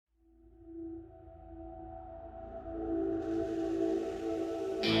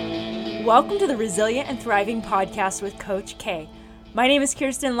Welcome to the Resilient and Thriving Podcast with Coach K. My name is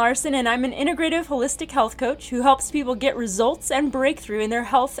Kirsten Larson, and I'm an integrative holistic health coach who helps people get results and breakthrough in their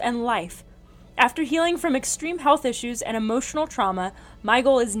health and life. After healing from extreme health issues and emotional trauma, my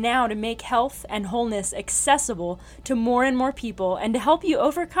goal is now to make health and wholeness accessible to more and more people and to help you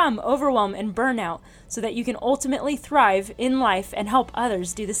overcome overwhelm and burnout so that you can ultimately thrive in life and help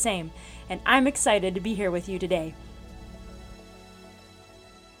others do the same. And I'm excited to be here with you today.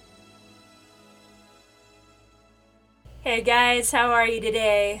 Hey guys, how are you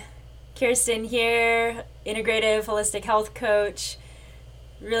today? Kirsten here, integrative holistic health coach,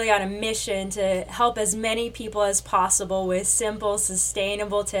 really on a mission to help as many people as possible with simple,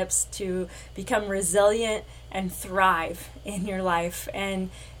 sustainable tips to become resilient and thrive in your life. And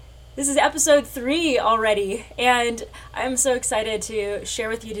this is episode 3 already, and I'm so excited to share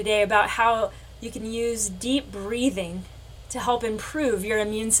with you today about how you can use deep breathing to help improve your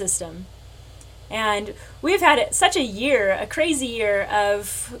immune system. And we've had such a crazy year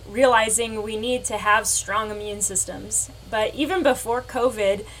of realizing we need to have strong immune systems. But even before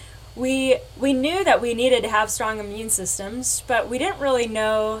COVID, we knew that we needed to have strong immune systems, but we didn't really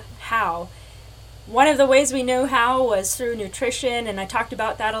know how. One of the ways we knew how was through nutrition, and I talked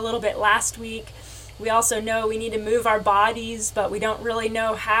about that a little bit last week. We also know we need to move our bodies, but we don't really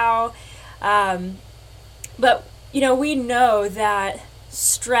know how. But we know that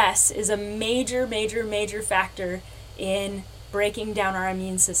stress is a major factor in breaking down our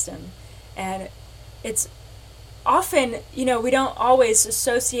immune system. And it's often, we don't always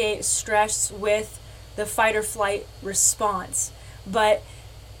associate stress with the fight or flight response. But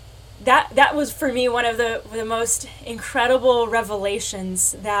that was for me one of the most incredible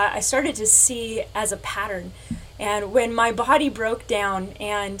revelations that I started to see as a pattern. And when my body broke down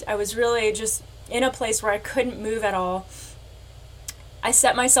and I was really just in a place where I couldn't move at all, I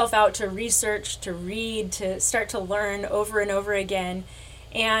set myself out to research, to read, to start to learn over and over again.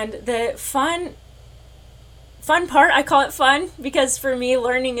 And the fun part, I call it fun because for me,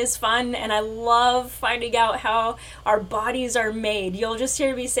 learning is fun, and I love finding out how our bodies are made. You'll just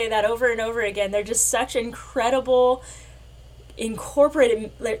hear me say that over and over again. They're just such incredible,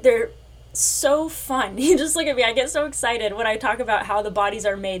 incorporated, they're so fun. You just look at me, I get so excited when I talk about how the bodies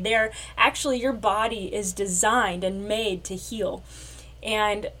are made. They're actually, your body is designed and made to heal.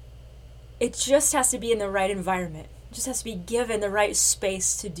 And it just has to be in the right environment. It just has to be given the right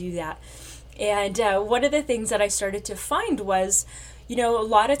space to do that. And one of the things that I started to find was, a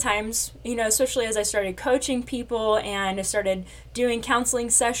lot of times, especially as I started coaching people and I started doing counseling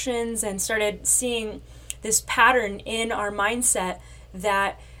sessions and started seeing this pattern in our mindset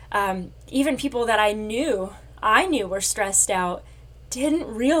that even people that I knew were stressed out didn't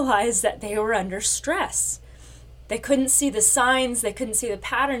realize that they were under stress. They couldn't see the signs, they couldn't see the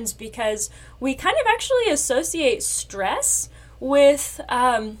patterns because we kind of actually associate stress with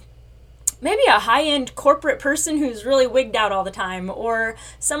maybe a high-end corporate person who's really wigged out all the time or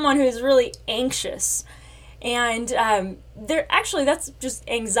someone who's really anxious. And that's just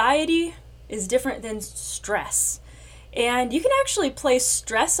anxiety is different than stress. And you can actually place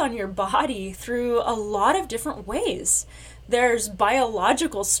stress on your body through a lot of different ways. There's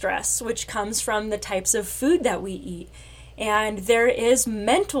biological stress, which comes from the types of food that we eat. And there is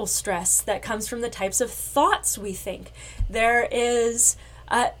mental stress that comes from the types of thoughts we think. There is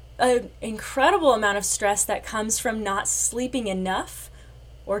an incredible amount of stress that comes from not sleeping enough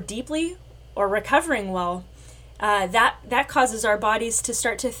or deeply or recovering well. That causes our bodies to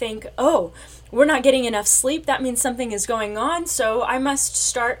start to think, oh, we're not getting enough sleep. That means something is going on, so I must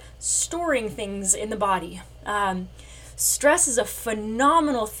start storing things in the body. Stress is a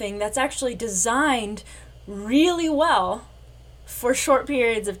phenomenal thing that's actually designed really well for short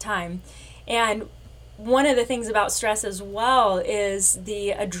periods of time. And one of the things about stress as well is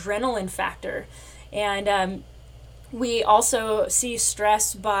the adrenaline factor. And we also see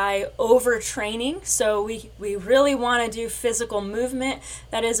stress by overtraining. So we really want to do physical movement.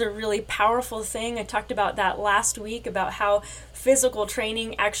 That is a really powerful thing. I talked about that last week, about how physical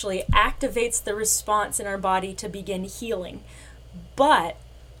training actually activates the response in our body to begin healing. But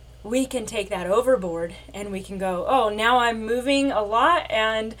we can take that overboard and we can go, oh, now I'm moving a lot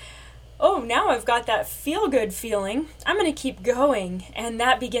and oh, now I've got that feel-good feeling. I'm going to keep going. And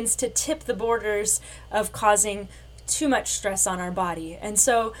that begins to tip the borders of causing too much stress on our body. And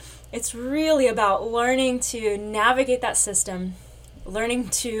so it's really about learning to navigate that system, learning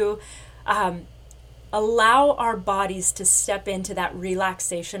to allow our bodies to step into that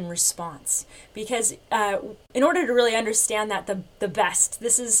relaxation response. Because in order to really understand that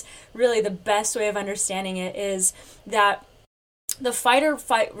this is really the best way of understanding it, is that The fight or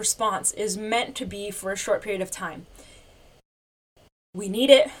flight response is meant to be for a short period of time. We need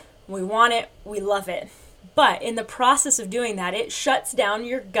it, we want it, we love it. But in the process of doing that, it shuts down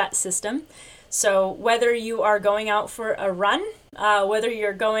your gut system. So whether you are going out for a run, whether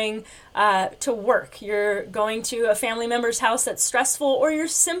you're going to work, you're going to a family member's house that's stressful, or you're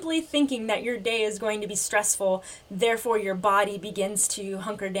simply thinking that your day is going to be stressful, therefore your body begins to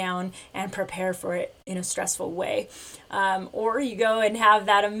hunker down and prepare for it in a stressful way. Or you go and have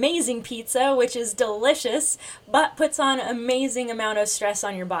that amazing pizza, which is delicious, but puts on an amazing amount of stress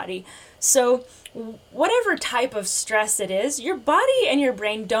on your body. So whatever type of stress it is, your body and your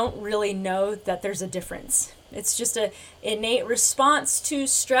brain don't really know that there's a difference. It's just an innate response to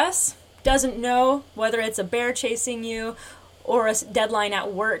stress. Doesn't know whether it's a bear chasing you or a deadline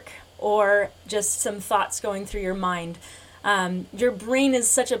at work or just some thoughts going through your mind. Your brain is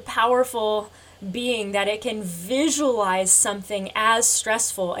such a powerful being that it can visualize something as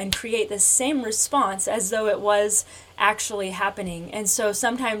stressful and create the same response as though it was actually happening. And so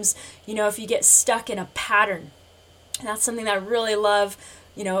sometimes, if you get stuck in a pattern, and that's something that I really love,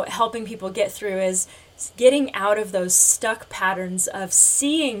 helping people get through, is getting out of those stuck patterns of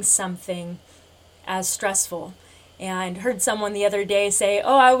seeing something as stressful. And heard someone the other day say,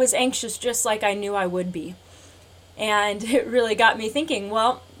 "Oh, I was anxious just like I knew I would be." And it really got me thinking,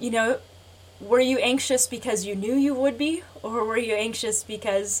 well, were you anxious because you knew you would be, or were you anxious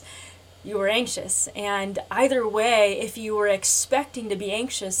because you were anxious? And either way, if you were expecting to be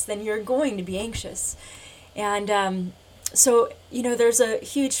anxious, then you're going to be anxious. And so, there's a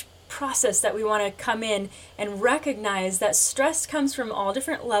huge process that we want to come in and recognize that stress comes from all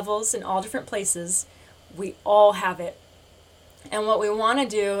different levels and all different places. We all have it. And what we want to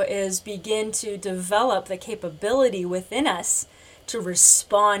do is begin to develop the capability within us to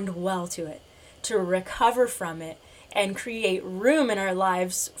respond well to it, to recover from it, and create room in our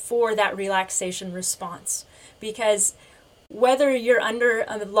lives for that relaxation response. Because whether you're under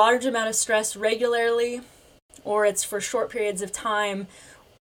a large amount of stress regularly or it's for short periods of time,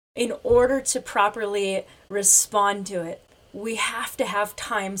 in order to properly respond to it, we have to have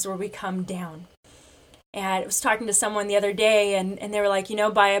times where we come down. And I was talking to someone the other day, and they were like,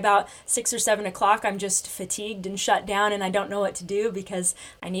 by about 6 or 7 o'clock, I'm just fatigued and shut down, and I don't know what to do because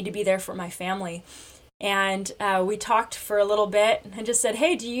I need to be there for my family. And we talked for a little bit and just said,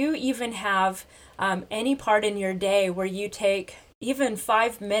 hey, do you even have any part in your day where you take even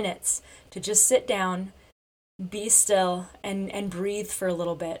 5 minutes to just sit down, be still, and breathe for a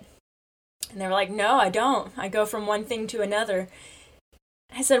little bit? And they were like, no, I don't. I go from one thing to another.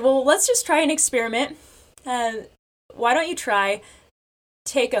 I said, well, let's just try an experiment. Why don't you try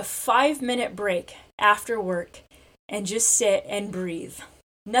take a 5-minute break after work and just sit and breathe.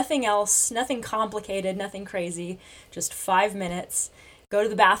 Nothing else, nothing complicated, nothing crazy, just 5 minutes. Go to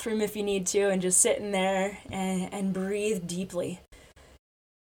the bathroom if you need to and just sit in there and breathe deeply.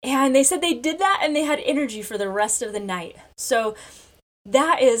 And they said they did that and they had energy for the rest of the night. So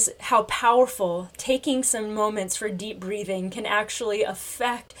that is how powerful taking some moments for deep breathing can actually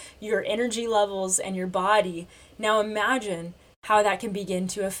affect your energy levels and your body. Now imagine how that can begin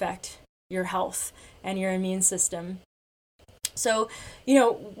to affect your health and your immune system. So,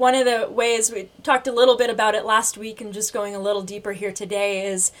 one of the ways we talked a little bit about it last week and just going a little deeper here today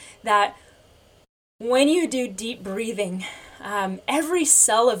is that when you do deep breathing, every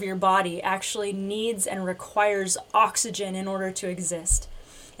cell of your body actually needs and requires oxygen in order to exist.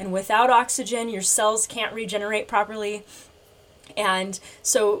 And without oxygen, your cells can't regenerate properly. And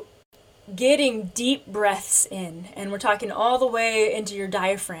so getting deep breaths in, and we're talking all the way into your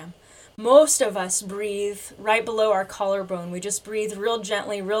diaphragm. Most of us breathe right below our collarbone. We just breathe real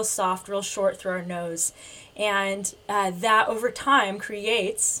gently, real soft, real short through our nose. And that over time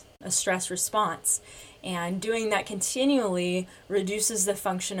creates a stress response. And doing that continually reduces the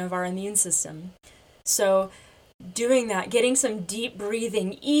function of our immune system. So doing that, getting some deep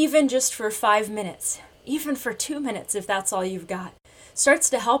breathing, even just for 5 minutes, even for 2 minutes if that's all you've got, starts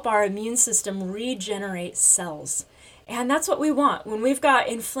to help our immune system regenerate cells. And that's what we want. When we've got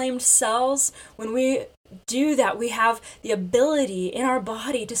inflamed cells, when we do that, we have the ability in our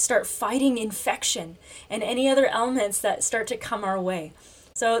body to start fighting infection and any other elements that start to come our way.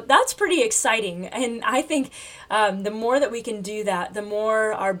 So that's pretty exciting. And I think the more that we can do that, the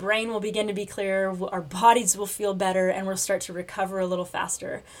more our brain will begin to be clearer, our bodies will feel better, and we'll start to recover a little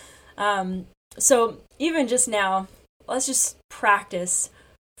faster. So even just now, let's just practice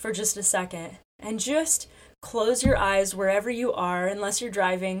for just a second and just close your eyes wherever you are, unless you're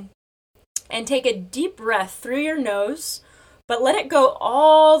driving, and take a deep breath through your nose, but let it go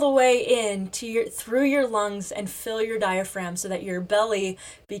all the way in to through your lungs and fill your diaphragm so that your belly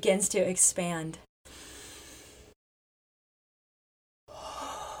begins to expand.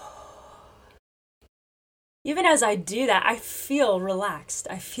 Even as I do that, I feel relaxed.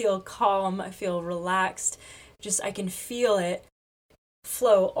 I feel calm. I feel relaxed. I can feel it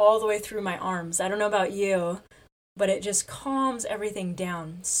flow all the way through my arms. I don't know about you, but it just calms everything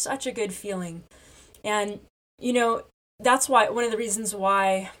down. Such a good feeling. And, that's why one of the reasons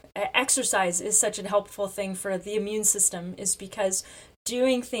why exercise is such a helpful thing for the immune system is because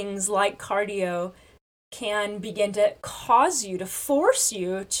doing things like cardio can begin to cause you, to force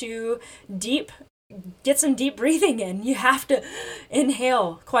you to get some deep breathing in. You have to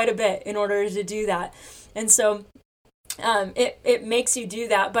inhale quite a bit in order to do that. And so it makes you do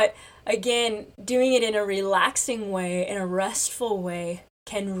that. But again, doing it in a relaxing way, in a restful way,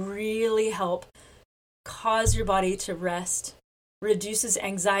 can really help cause your body to rest, reduces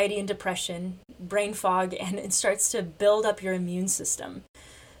anxiety and depression, brain fog, and it starts to build up your immune system.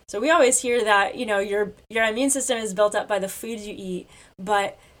 So we always hear that, your immune system is built up by the foods you eat,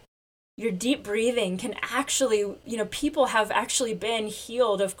 but your deep breathing can actually, people have actually been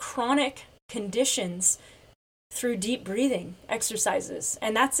healed of chronic conditions through deep breathing exercises.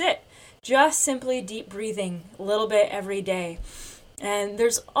 And that's it. Just simply deep breathing a little bit every day. And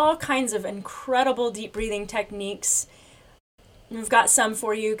there's all kinds of incredible deep breathing techniques. We've got some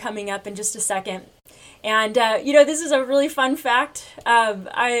for you coming up in just a second. And, this is a really fun fact.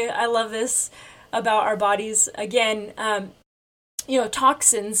 I love this about our bodies. Again,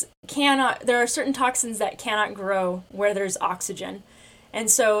 toxins there are certain toxins that cannot grow where there's oxygen. And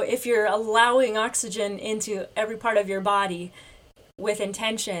so if you're allowing oxygen into every part of your body with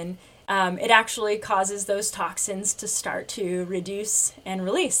intention, it actually causes those toxins to start to reduce and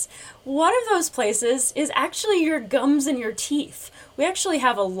release. One of those places is actually your gums and your teeth. We actually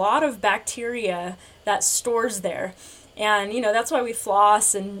have a lot of bacteria that stores there. And, that's why we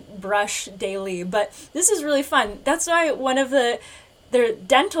floss and brush daily. But this is really fun. That's why one of the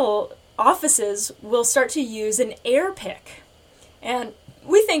dental offices will start to use an air pick. And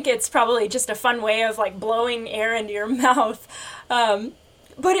we think it's probably just a fun way of blowing air into your mouth.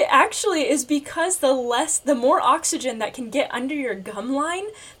 But it actually is because the more oxygen that can get under your gum line,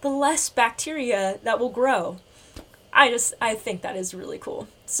 the less bacteria that will grow. I think that is really cool.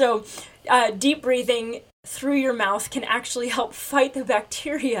 So deep breathing through your mouth can actually help fight the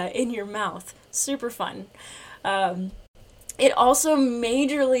bacteria in your mouth. Super fun. It also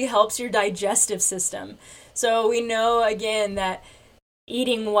majorly helps your digestive system. So we know, again, that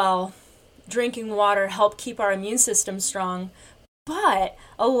eating well, drinking water help keep our immune system strong. But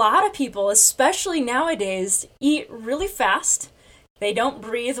a lot of people, especially nowadays, eat really fast. They don't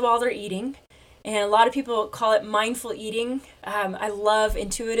breathe while they're eating. And a lot of people call it mindful eating. I love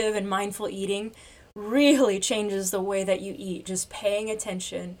intuitive and mindful eating. Really changes the way that you eat. Just paying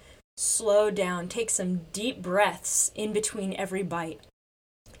attention, slow down, take some deep breaths in between every bite.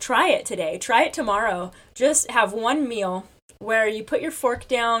 Try it today. Try it tomorrow. Just have one meal where you put your fork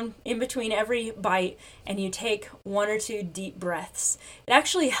down in between every bite and you take 1 or 2 deep breaths. It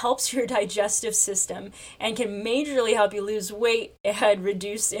actually helps your digestive system and can majorly help you lose weight and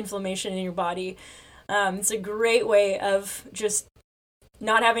reduce inflammation in your body. It's a great way of just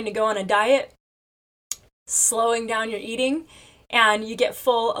not having to go on a diet, slowing down your eating, and you get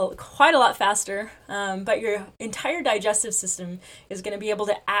full quite a lot faster, but your entire digestive system is going to be able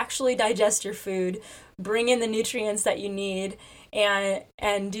to actually digest your food, bring in the nutrients that you need,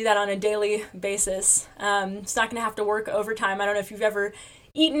 and do that on a daily basis. It's not going to have to work overtime. I don't know if you've ever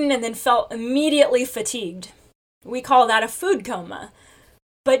eaten and then felt immediately fatigued. We call that a food coma.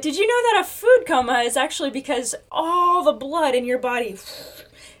 But did you know that a food coma is actually because all the blood in your body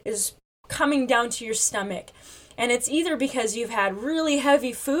is coming down to your stomach? And it's either because you've had really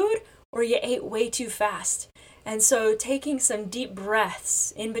heavy food or you ate way too fast. And so taking some deep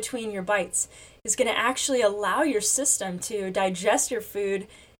breaths in between your bites is going to actually allow your system to digest your food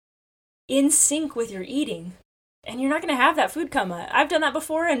in sync with your eating. And you're not going to have that food coma. I've done that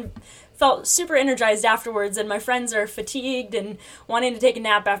before and felt super energized afterwards, and my friends are fatigued and wanting to take a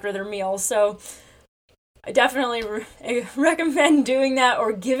nap after their meal. So I definitely recommend doing that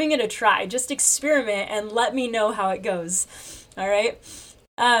or giving it a try. Just experiment and let me know how it goes. All right.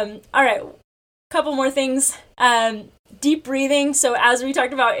 Couple more things. Deep breathing. So as we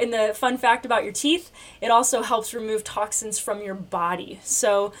talked about in the fun fact about your teeth, it also helps remove toxins from your body.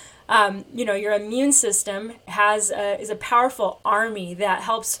 So, your immune system is a powerful army that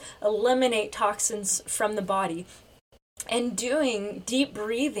helps eliminate toxins from the body. And doing deep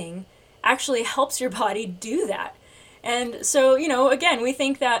breathing actually helps your body do that. And so, again, we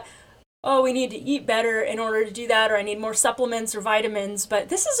think that, oh, we need to eat better in order to do that, or I need more supplements or vitamins. But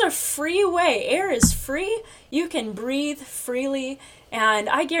this is a free way. Air is free. You can breathe freely. And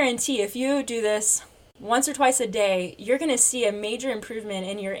I guarantee if you do this once or twice a day, you're going to see a major improvement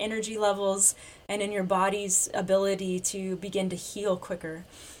in your energy levels and in your body's ability to begin to heal quicker.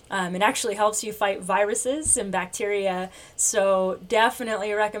 It actually helps you fight viruses and bacteria. So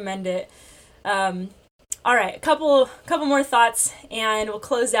definitely recommend it. All right, a couple more thoughts and we'll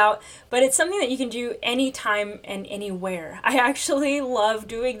close out. But it's something that you can do anytime and anywhere. I actually love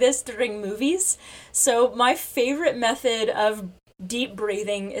doing this during movies. So my favorite method of deep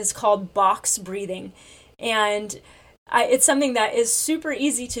breathing is called box breathing. And it's something that is super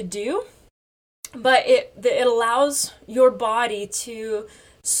easy to do, but it allows your body to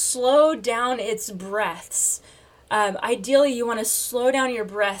slow down its breaths. Ideally, you want to slow down your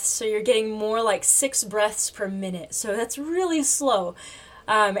breaths so you're getting more like 6 breaths per minute. So that's really slow.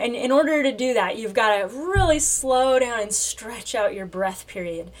 And in order to do that, you've got to really slow down and stretch out your breath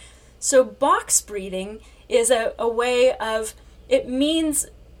period. So box breathing is a way of, it means,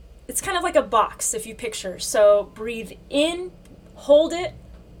 it's kind of like a box if you picture. So breathe in, hold it,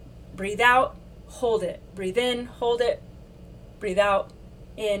 breathe out, hold it. Breathe in, hold it, breathe out,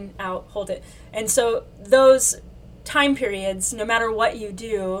 in, out, hold it. And so those time periods, no matter what you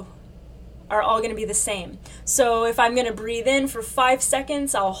do, are all going to be the same. So if I'm going to breathe in for 5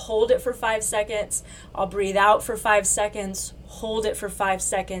 seconds, I'll hold it for 5 seconds. I'll breathe out for 5 seconds, hold it for 5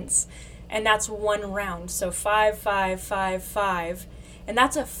 seconds. And that's one round. So 5, 5, 5, 5. And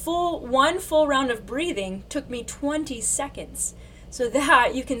that's one full round of breathing took me 20 seconds. So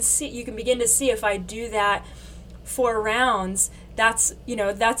that you can begin to see if I do that 4 rounds, that's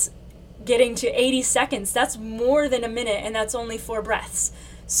getting to 80 seconds. That's more than a minute, and that's only 4 breaths.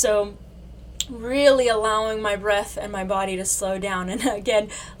 So really allowing my breath and my body to slow down. And again,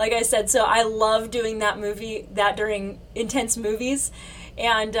 like I said, so I love doing that during intense movies.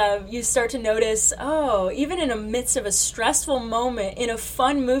 And you start to notice, even in the midst of a stressful moment in a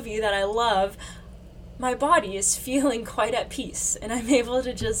fun movie that I love, my body is feeling quite at peace. And I'm able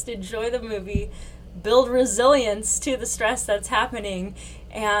to just enjoy the movie, build resilience to the stress that's happening,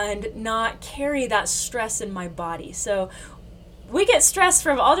 and not carry that stress in my body. So we get stress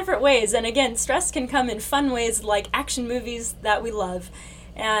from all different ways. And again, stress can come in fun ways like action movies that we love.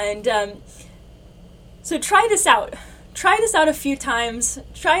 And so try this out. Try this out a few times.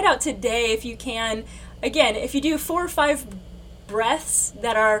 Try it out today if you can. Again, if you do 4 or 5 breaths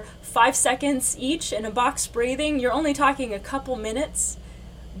that are 5 seconds each in a box breathing, you're only talking a couple minutes,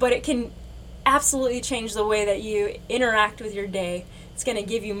 but it can absolutely change the way that you interact with your day. It's going to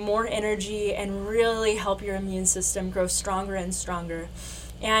give you more energy and really help your immune system grow stronger and stronger.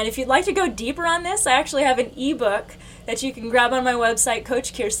 And if you'd like to go deeper on this, I actually have an ebook that you can grab on my website,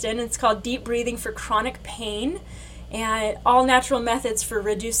 Coach Kirsten. It's called Deep Breathing for Chronic Pain, and all natural methods for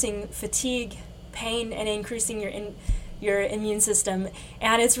reducing fatigue, pain, and increasing your immune system.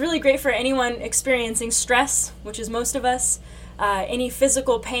 And it's really great for anyone experiencing stress, which is most of us, any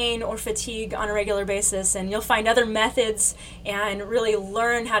physical pain or fatigue on a regular basis. And you'll find other methods and really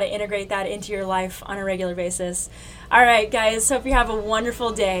learn how to integrate that into your life on a regular basis. All right, guys, hope you have a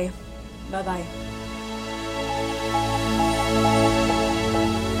wonderful day. Bye-bye.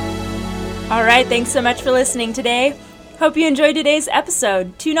 All right, thanks so much for listening today. Hope you enjoyed today's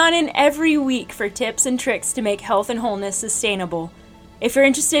episode. Tune on in every week for tips and tricks to make health and wholeness sustainable. If you're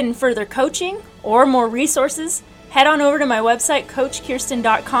interested in further coaching or more resources, head on over to my website,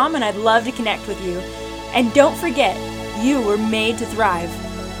 CoachKirsten.com, and I'd love to connect with you. And don't forget, you were made to thrive.